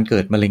การเกิ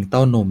ดมะเร็งเต้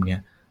านมเนี่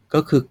ยก็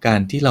คือกา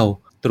รที่เรา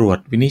ตรวจ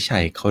วินิจฉั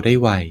ยเขาได้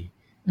ไว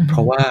เพร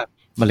าะว่า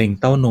มะเร็ง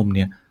เต้านมเ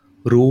นี่ย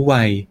รู้ไว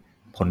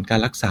ผลการ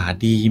รักษา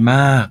ดีม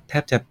ากแท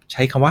บจะใ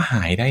ช้คำว่าห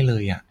ายได้เล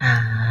ยอ่ะ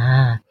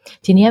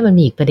ทีนี้มัน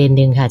มีอีกประเด็นห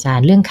นึ่งค่ะอาจาร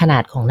ย์เรื่องขนา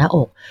ดของหน้าอ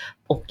ก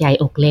ใหญ่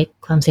อกเล็ก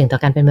ความเสี่ยงต่อ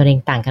การเป็นมะเร็ง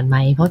ต่างกันไหม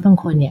เพราะบาง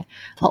คนเนี่ย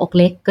พออก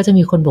เล็กก็จะ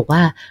มีคนบอกว่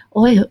าโ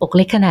อ้ยอกเ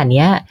ล็กขนาดเ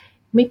นี้ย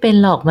ไม่เป็น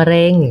หรอกมะเ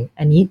ร็ง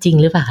อันนี้จริง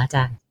หรือเปล่าอาจ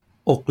ารย์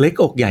อกเล็ก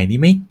อกใหญ่นี่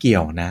ไม่เกี่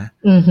ยวนะ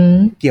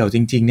เกี่ยวจ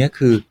ริงๆเนี่ย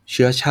คือเ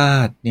ชื้อชา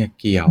ติเนี่ย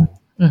เกี่ยว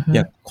อ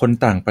ย่างคน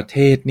ต่างประเท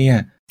ศเนี่ย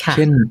เ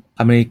ช่น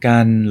อเมริกั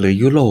นหรือ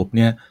ยุโรป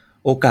เนี่ย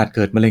โอกาสเ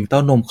กิดมะเร็งเต้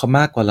านมเขาม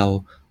ากกว่าเรา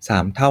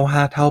3เท่า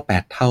5เท่า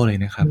8เท่าเลย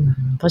นะครับ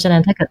เพราะฉะนั้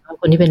นถ้าเกิดว่า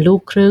คนที่เป็นลู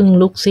กครึ่ง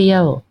ลูกเสี้ย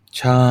ว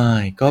ใช่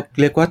ก็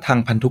เรียกว่าทาง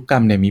พันธุกรร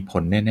มเนี่ยมีผ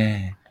ลแน่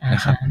น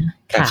ะครับ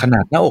แต่ขนา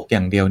ดหน้าอกอ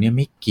ย่างเดียวเนี่ยไ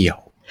ม่เกี่ยว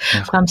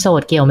ความโส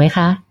ดเกี่ยวไหมค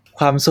ะ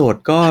ความโสด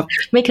ก็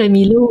ไม่เคย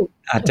มีลูก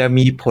อาจจะ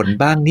มีผล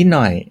บ้างนิดห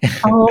น่อย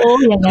โอ้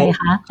ยังไง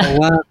คะเพราะ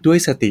ว่าด้วย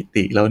สถิ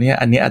ติแล้วเนี่ย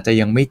อันนี้อาจจะ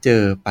ยังไม่เจ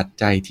อปัจ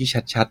จัยที่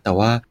ชัดๆแต่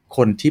ว่าค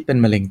นที่เป็น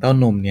มะเร็งเต้า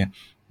นมเนี่ย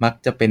มัก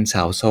จะเป็นส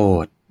าวโส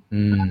ด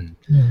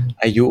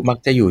อายุมัก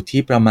จะอยู่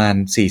ที่ประมาณ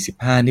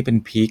45นี่เป็น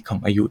พีคของ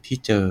อายุที่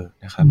เจอ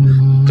นะครับ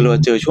คือเรา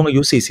เจอช่วงอา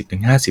ยุ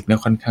 40-50 เนี่ย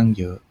ค่อนข้าง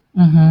เยอะ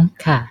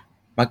ค่ะ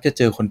มักจะเ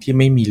จอคนที่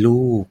ไม่มี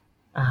ลูก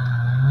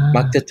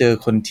มักจะเจอ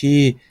คนที่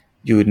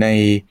อยู่ใน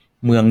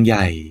เมืองให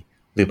ญ่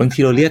หรือบางที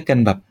เราเรียกกัน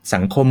แบบสั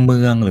งคมเ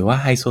มืองหรือว่า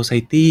ไฮโซไซ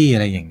ตี้อะ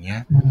ไรอย่างเงี้ย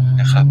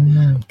นะครับ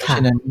เพราะฉ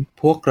ะนั้น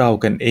พวกเรา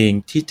กันเอง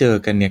ที่เจอ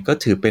กันเนี่ยก็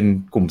ถือเป็น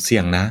กลุ่มเสี่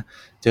ยงนะ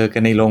เจอกั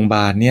นในโรงพยาบ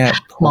าลเนี่ย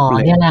หมอ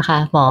เนี่ยแหละค่ะ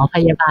หมอพ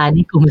ยาบาล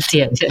นี่กลุ่มเ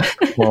สี่ยงใช่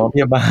หมอพ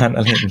ยาบาลอ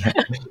ะไรอย่างเงี้ย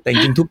แต่จ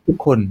ริงๆทุก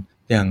คน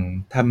อย่าง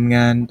ทำง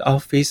านออ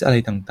ฟฟิศอะไร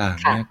ต่าง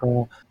ๆเนี่ยก็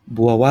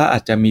บัวว่าอา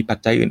จจะมีปัจ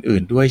จัยอื่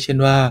นๆด้วยเช่น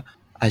ว่า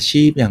อา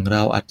ชีพอย่างเร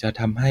าอาจจะ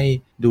ทำให้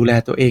ดูแล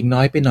ตัวเองน้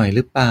อยไปหน่อยห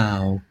รือเปล่า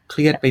เค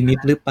รียดไปนิด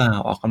หรือเปล่า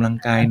ออกกำลัง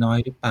กายน้อย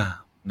หรือเปล่า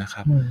นะค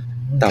รับ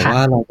แต่ว่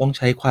าเราต้องใ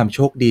ช้ความโช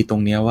คดีตร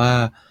งนี้ว่า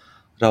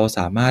เราส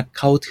ามารถ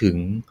เข้าถึง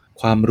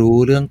ความรู้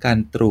เรื่องการ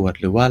ตรวจ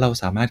หรือว่าเรา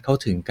สามารถเข้า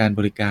ถึงการบ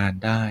ริการ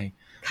ได้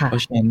เพรา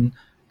ะฉะนั้น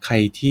ใคร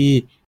ที่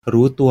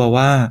รู้ตัว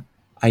ว่า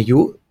อายุ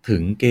ถึ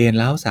งเกณฑ์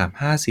แล้ว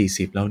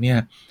35-40แล้วเนี่ย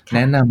แน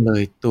ะนำเล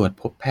ยตรวจ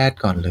พบแพทย์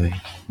ก่อนเลย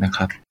นะค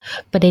รับ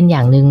ประเด็นอย่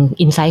างหนึ่ง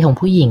อินไซต์ของ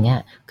ผู้หญิงอ่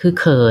ะคือ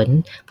เขิน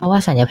เพราะว่า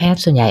ศัลยแพท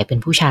ย์ส่วนใหญ่เป็น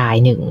ผู้ชาย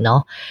1เนา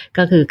ะ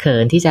ก็คือเขิ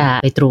นที่จะ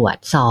ไปตรวจ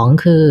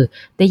2คือ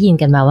ได้ยิน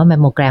กันมาว่าแมม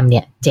โมแกรมเ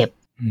นี่ยเจ็บ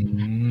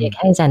อยากใ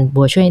ห้อาจารย์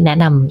บัวช่วยแนะ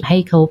นำให้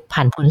เขาผ่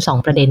านพ้น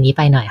2ประเด็นนี้ไ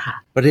ปหน่อยค่ะ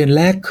ประเด็นแ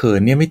รกเขิ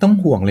นเนี่ยไม่ต้อง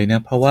ห่วงเลยนะ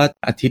เพราะว่า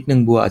อาทิตย์นึ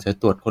งบัวอาจจะ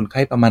ตรวจคนไ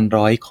ข้ประมาณ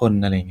100คน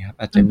อะไรเงี้ยครับ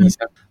อาจจะมี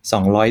สัก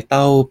200เ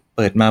ต้าเ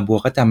ปิดมาบัว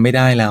ก็จำไม่ไ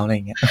ด้แล้วอะไร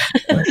เงี้ย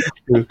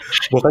คือ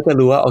บัวก็จะ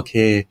รู้ว่าโอเค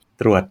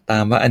ตรวจตา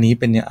มว่าอันนี้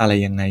เป็นอะไร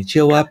ยังไงเ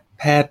ชื่อว่า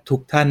แพทย์ทุ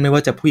กท่านไม่ว่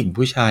าจะผู้หญิง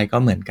ผู้ชายก็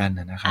เหมือนกัน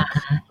นะครับ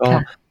ก็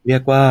เรีย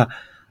กว่า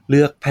เ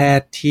ลือกแพ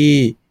ทย์ที่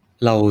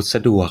เราส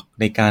ะดวก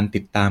ในการ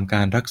ติดตามก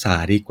ารรักษา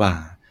ดีกว่า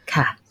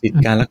สิท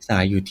ธิการรักษา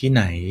อยู่ที่ไ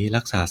หน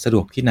รักษาสะด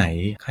วกที่ไหน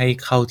ให้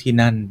เข้าที่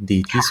นั่นดี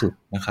ที่สุด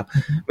นะครับ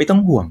ไม่ต้อ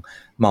งห่วง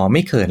หมอไ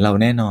ม่เขินเรา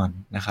แน่นอน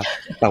นะครับ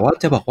แต่ว่า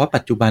จะบอกว่า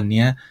ปัจจุบัน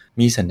นี้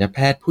มีศัลยแพ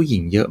ทย์ผู้หญิ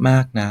งเยอะมา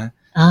กนะ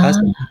ถ้าส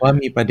มมติว่า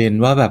มีประเด็น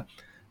ว่าแบบ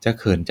จะ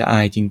เขินจะอา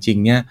ยจริง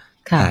ๆเนี่ย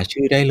หา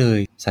ชื่อได้เลย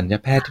ศัลย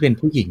แพทย์ที่เป็น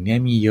ผู้หญิงเนี่ย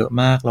มีเยอะ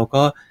มากแล้ว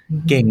ก็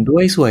เก่งด้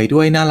วยสวยด้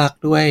วยน่ารัก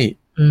ด้วย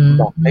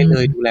บอกได้เล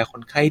ยดูแลค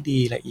นไข้ดี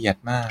ละเอียด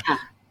มาก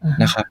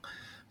นะครับ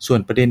ส่วน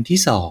ประเด็นที่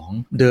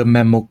2เดิมแม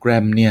มโมแกร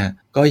มเนี่ย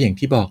ก็อย่าง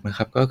ที่บอกนะค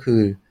รับก็คื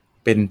อ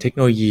เป็นเทคโน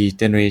โลยี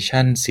เจเนอเรชั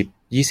น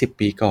10-20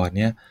 ปีก่อนเ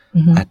นี่ย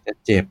อาจจะ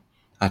เจ็บ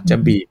อาจจะ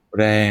บีบ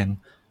แรง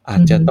อา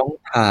จจะต้อง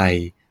ถ่าย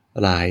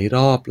หลายร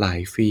อบหลาย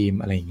ฟิล์ม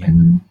อะไรเงี้ย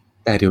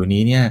แต่เดี๋ยว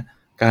นี้เนี่ย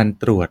การ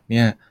ตรวจเ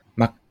นี่ย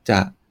มักจะ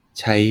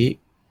ใช้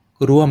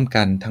ร่วม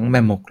กันทั้งแม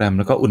มโมแกรม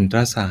แล้วก็อุลตร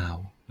าซาว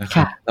ด์นะค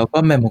รับแล้วก็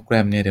แมมโมแกร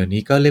มเนี่ยเดี๋ยว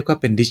นี้ก็เรียกว่า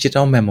เป็นดิจิทั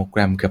ลแมมโมแกร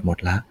มเกือบหมด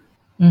ละ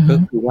ก็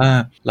คือว่า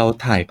เรา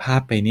ถ่ายภา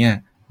พไปเนี่ย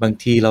บาง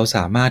ทีเราส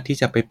ามารถที่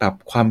จะไปปรับ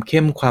ความเ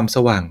ข้มความส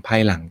ว่างภา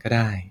ยหลังก็ไ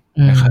ด้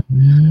นะครับ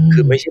คื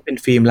อไม่ใช่เป็น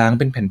ฟิล์มล้าง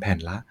เป็นแผ่น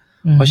ๆละ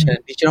เพราะฉะนั้น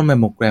ดิจิทัลแมม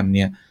โมแกรมเ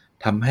นี่ย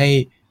ทำให้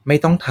ไม่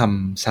ต้องท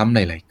ำซ้ำห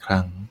ลายๆค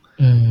รั้ง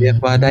เรียก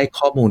ว่าได้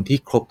ข้อมูลที่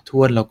ครบถ้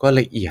วนแล้วก็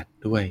ละเอียด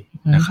ด้วย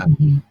นะครับ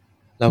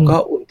แล้วก็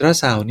อุลตรา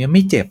ซาวด์เนี่ยไ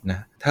ม่เจ็บน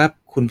ะถ้า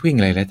คุณผู้หญิง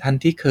หลายๆท่าน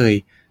ที่เคย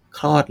ค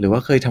ลอดหรือว่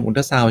าเคยทำอุลต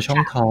ราซาวด์ช่อ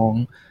งท้อง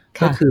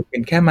ก็คือเป็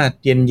นแค่มา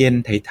เย็น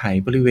ๆไถ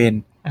ๆบริเวณ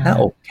หน้า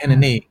อกแค่นั้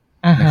นเอง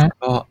นะครับ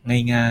ก็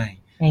ง่าย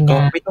ๆก็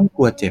ไม่ต้องก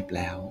ลัวเจ็บแ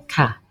ล้ว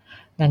ค่ะ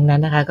ดังนั้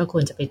นนะคะก็ค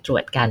วรจะไปตรว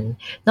จกัน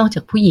นอกจา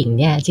กผู้หญิง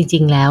เนี่ยจริ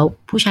งๆแล้ว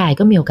ผู้ชาย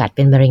ก็มีโอกาสเ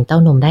ป็นมะเร็งเต้า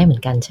นมได้เหมือ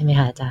นกันใช่ไหม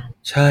คะอาจารย์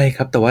ใช่ค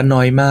รับแต่ว่าน้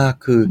อยมาก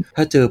คือ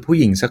ถ้าเจอผู้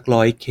หญิงสัก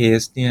100 เค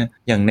สเนี่ย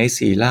อย่างในศ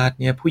รีราช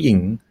เนี่ยผู้หญิง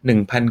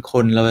 1,000 ค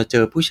นเราจะเจ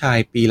อผู้ชาย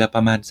ปีละป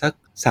ระมาณสัก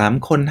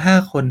3 คน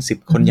 5 คน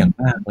 10 คนอย่าง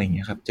มากอะไรอย่างเ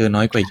งี้ยครับเจอน้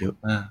อยกว่าเยอะ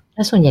มากแ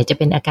ล้วส่วนใหญ่จะ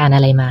เป็นอาการอ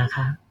ะไรมาค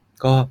ะ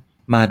ก็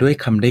มาด้วย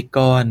คำได้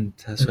ก้อน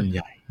ส่วนให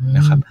ญ่น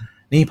ะครับ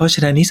นี่เพราะฉ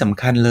ะนั้นนี่ส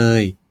ำคัญเล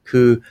ย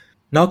คือ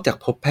นอกจาก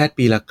พบแพทย์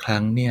ปีละครั้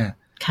งเนี่ย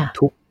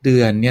ทุกเดื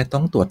อนเนี่ยต้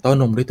องตรวจเต้า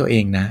นมด้วยตัวเอ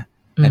งนะ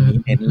อันนี้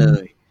เน้นเล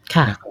ย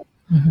นะครับ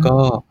ก็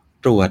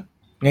ตรวจ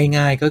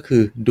ง่ายๆก็คื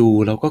อดู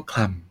แล้วก็คล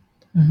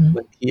ำบ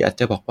างทีอาจ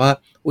จะบอกว่า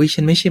อุ๊ย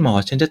ฉันไม่ใช่หมอ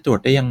ฉันจะตรวจ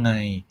ได้ยังไง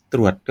ต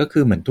รวจก็คื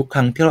อเหมือนทุกค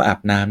รั้งที่เราอา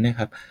บน้ำเนี่ย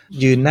ครับ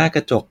ยืนหน้ากร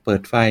ะจกเปิ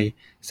ดไฟ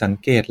สัง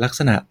เกตลักษ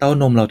ณะเต้า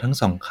นมเราทั้ง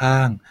สองข้า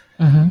ง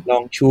ลอ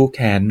งชูแข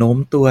นโน้ม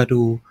ตัว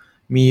ดู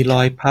มีร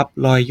อยพับ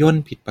รอยย่น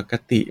ผิดปก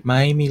ติไหม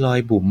มีรอย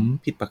บุ๋ม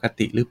ผิดปก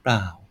ติหรือเป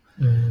ล่า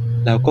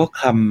แล้วก็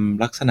ค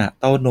ำลักษณะ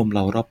เต้านมเร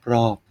าร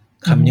อบ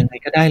ๆคำยังไง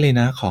ก็ได้เลย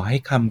นะขอให้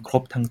คำคร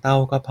บทั้งเต้า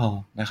ก็พอ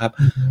นะครับ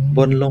บ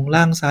นลง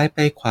ล่างซ้ายไป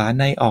ขวา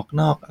ในออก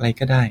นอกอะไร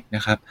ก็ได้น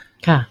ะครับ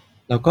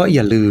แล้วก็อ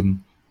ย่าลืม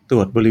ตร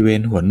วจบริเว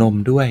ณหัวนม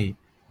ด้วย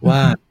ว่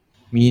า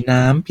มี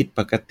น้ำผิดป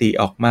กติ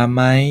ออกมาไห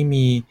ม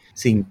มี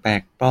สิ่งแปล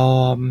กปลอ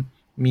ม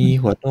มี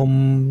หัวนม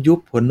ยุบ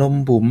หัวนม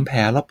บุ๋มแผล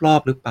รอ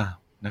บๆหรือเปล่า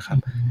นะครับ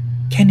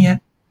แค่นี้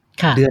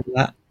เดือนล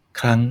ะ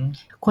ครั้ง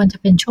ควรจะ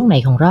เป็นช่วงไหน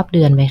ของรอบเ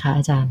ดือนไหมคะ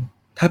อาจารย์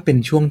ถ้าเป็น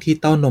ช่วงที่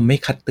เต้านมไม่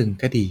คัดตึง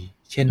ก็ดี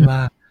เช่นว่า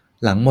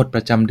หลังหมดป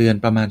ระจำเดือน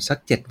ประมาณสัก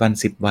7 วัน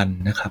10 วัน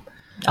นะครับ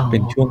เป็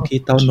นช่วงที่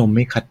เต้านมไ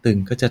ม่คัดตึง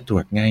ก็จะตร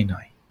วจง่ายหน่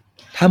อย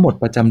ถ้าหมด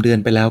ประจำเดือน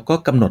ไปแล้วก็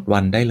กำหนดวั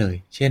นได้เลย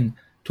เช่น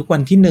ทุกวั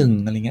นที่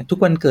1อะไรเงี้ยทุก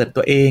วันเกิด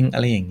ตัวเองอะ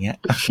ไรอย่างเงี้ย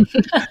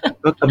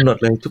ก็กำหนด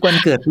เลยทุกวัน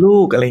เกิดลู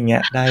กอะไรเงี้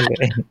ยได้เล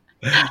ย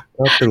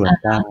ก็ตรวจ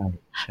ได้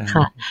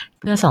ค่ะ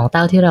เพื่อ2เ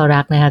ต้าที่เรา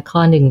รักนะคะข้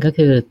อหนึ่งก็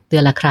คือเดื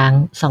อนละครั้ง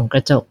ส่องก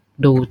ระจก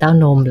ดูเต้า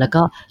นมแล้ว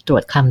ก็ตรว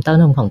จคำเต้า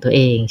นมของตัวเ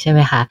องใช่ไหม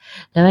คะ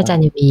แล้วอาจาร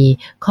ย์ยังมี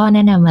ข้อแน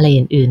ะนำอะไร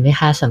อื่นๆไหม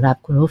คะสำหรับ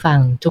คุณผู้ฟัง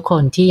ทุกค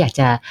นที่อยาก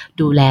จะ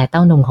ดูแลเต้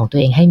านมของตัว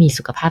เองให้มี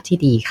สุขภาพที่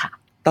ดีค่ะ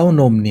เต้า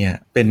นมเนี่ย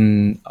เป็น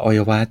อวัย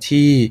วะ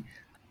ที่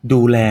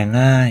ดูแล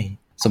ง่าย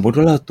สมมุติ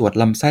ว่าเราตรวจ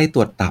ลำไส้ต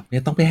รวจตับเนี่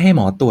ยต้องไปให้ห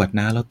มอตรวจ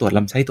นะเราตรวจล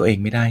ำไส้ตัวเอง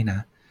ไม่ได้นะ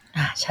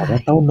แต่ว่า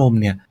เต้านม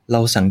เนี่ยเร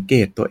าสังเก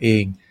ตตัวเอ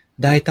ง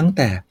ได้ตั้งแ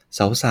ต่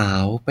สา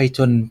วๆไปจ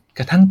นก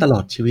ระทั่งตลอ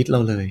ดชีวิตเรา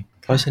เลย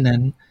เพราะฉะนั้น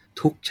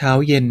ทุกเช้า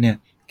เย็นเนี่ย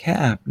แค่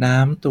อาบน้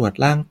ำตรวจ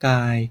ร่างก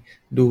าย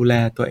ดูแล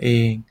ตัวเอ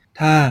ง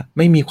ถ้าไ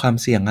ม่มีความ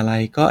เสี่ยงอะไร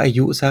ก็อา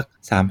ยุสัก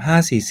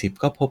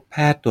 35-40 ก็พบแพ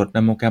ทย์ตรวจแม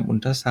มโมแกรมอุล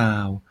ตราซา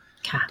วด์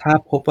ถ้า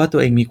พบว่าตั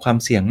วเองมีความ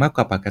เสี่ยงมากก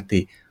ว่าปก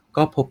ติ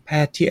ก็พบแพ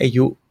ทย์ที่อา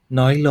ยุ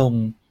น้อยลง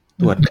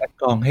ตรวจคัด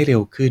กรองให้เร็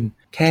วขึ้น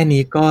แค่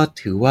นี้ก็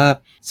ถือว่า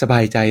สบา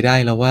ยใจได้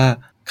แล้วว่า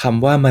ค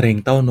ำว่ามะเร็ง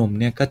เต้านม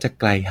เนี่ยก็จะ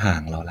ไกลห่า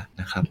งเราละ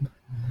นะครับ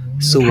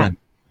ส่วน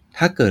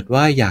ถ้าเกิด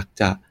ว่าอยาก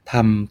จะท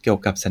ำเกี่ยว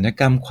กับศัลย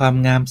กรรมความ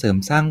งามเสริม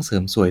สร้างเสริ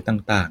มสวย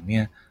ต่างๆเ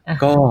นี่ย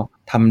ก็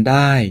ทำไ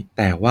ด้แ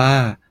ต่ว่า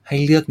ให้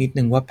เลือกนิด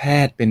นึงว่าแพ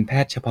ทย์เป็นแพ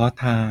ทย์เฉพาะ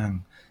ทาง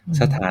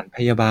สถานพ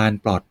ยาบาล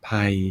ปลอด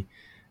ภัย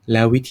แ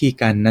ล้ววิธี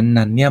การ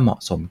นั้นๆเนี่ยเหมาะ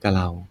สมกับ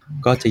เรา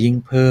ก็จะยิ่ง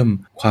เพิ่ม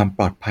ความป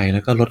ลอดภัยแล้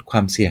วก็ลดคว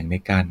ามเสี่ยงใน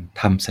การ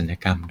ทำศัลย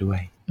กรรมด้ว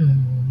ย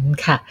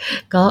ค่ะ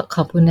ก็ข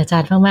อบคุณอาจา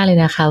รย์มากๆเลย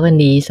นะคะวัน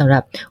นี้สำหรั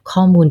บข้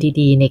อมูล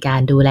ดีๆในกา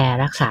รดูแล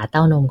รักษาเต้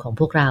านมของ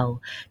พวกเรา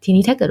ที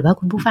นี้ถ้าเกิดว่า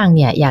คุณผู้ฟังเ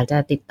นี่ยอยากจะ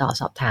ติดต่อ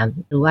สอบถาม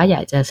หรือว่าอย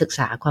ากจะศึกษ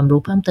าความรู้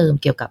เพิ่มเติม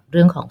เกี่ยวกับเ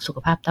รื่องของสุข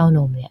ภาพเต้าน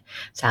มเนี่ย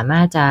สามา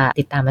รถจะ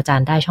ติดตามอาจาร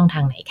ย์ได้ช่องท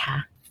างไหนคะ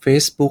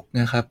Facebook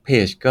นะครับเพ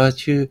จก็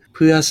ชื่อเ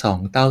พื่อ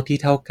2เต้าที่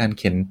เท่ากันเ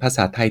ขียนภาษ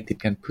าไทยติด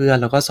กันเพื่อ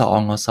แล้วก็สอ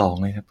ง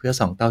2เลยครับเพื่อ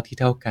2เต้าที่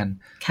เท่ากัน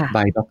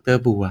by ดร.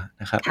บัว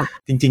นะครับ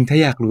จริงๆถ้า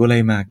อยากรู้อะไร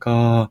มาก็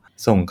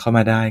ส่งเข้าม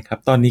าได้ครับ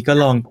ตอนนี้ก็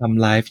ลองท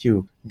ำไลฟ์อยู่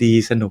ดี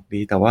สนุก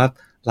ดีแต่ว่า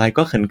ไลฟ์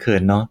ก็เขิ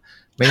นๆเนาะ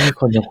ไม่มี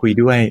คนมาคุย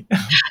ด้วย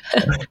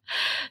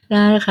ไ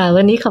ด้ค่ะ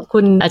วันนี้ขอบคุ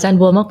ณอาจารย์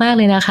บัวมากๆ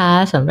เลยนะคะ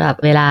สำหรับ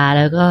เวลาแ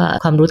ล้วก็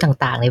ความรู้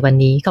ต่างๆในวัน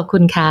นี้ขอบคุ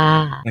ณค่ะ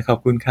ขอบ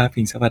คุณครับ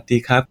พิงสวัสดี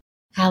ครับ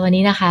ค่ะวัน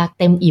นี้นะคะ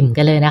เต็มอิ่ม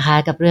กันเลยนะคะ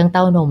กับเรื่องเ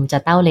ต้านมจะ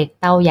เต้าเล็ก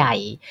เต้าใหญ่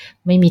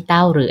ไม่มีเต้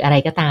าหรืออะไร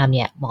ก็ตามเ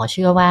นี่ยหมอเ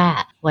ชื่อว่า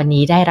วัน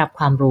นี้ได้รับค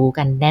วามรู้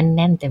กันแ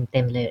น่นๆเ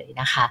ต็มๆเลย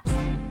นะคะ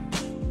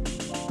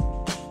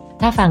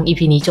ถ้าฟัง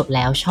EP นี้จบแ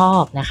ล้วชอ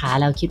บนะคะ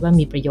แล้วคิดว่า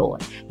มีประโยช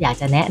น์อยาก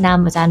จะแนะน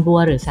ำอาจารย์บัว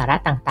หรือสาระ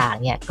ต่าง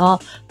ๆเนี่ยก็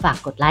ฝาก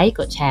กดไลค์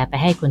กดแชร์ไป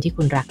ให้คนที่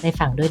คุณรักได้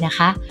ฟังด้วยนะค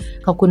ะ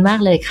ขอบคุณมาก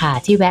เลยค่ะ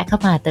ที่แวะเข้า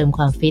มาเติมค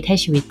วามฟิตให้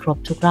ชีวิตครบ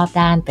ทุกรอบ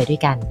ด้านไปด้ว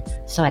ยกัน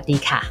สวัสดี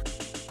ค่ะ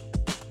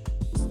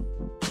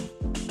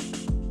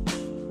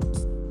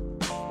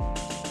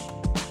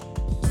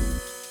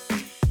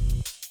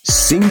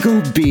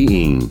Single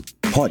Being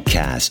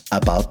Podcast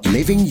about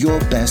living your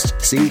best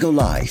single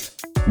life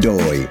โด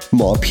ยห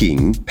มอผิง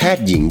แพท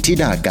ย์หญิงธิ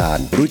ดาการ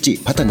รุจิ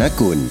พัฒน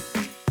กุล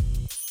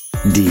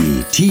ดี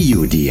ที่อ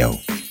ยู่เดียว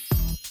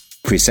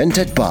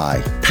Presented by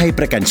ไทยป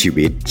ระกันชี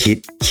วิตคิด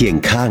เคียง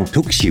ข้าง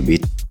ทุกชีวิ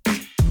ต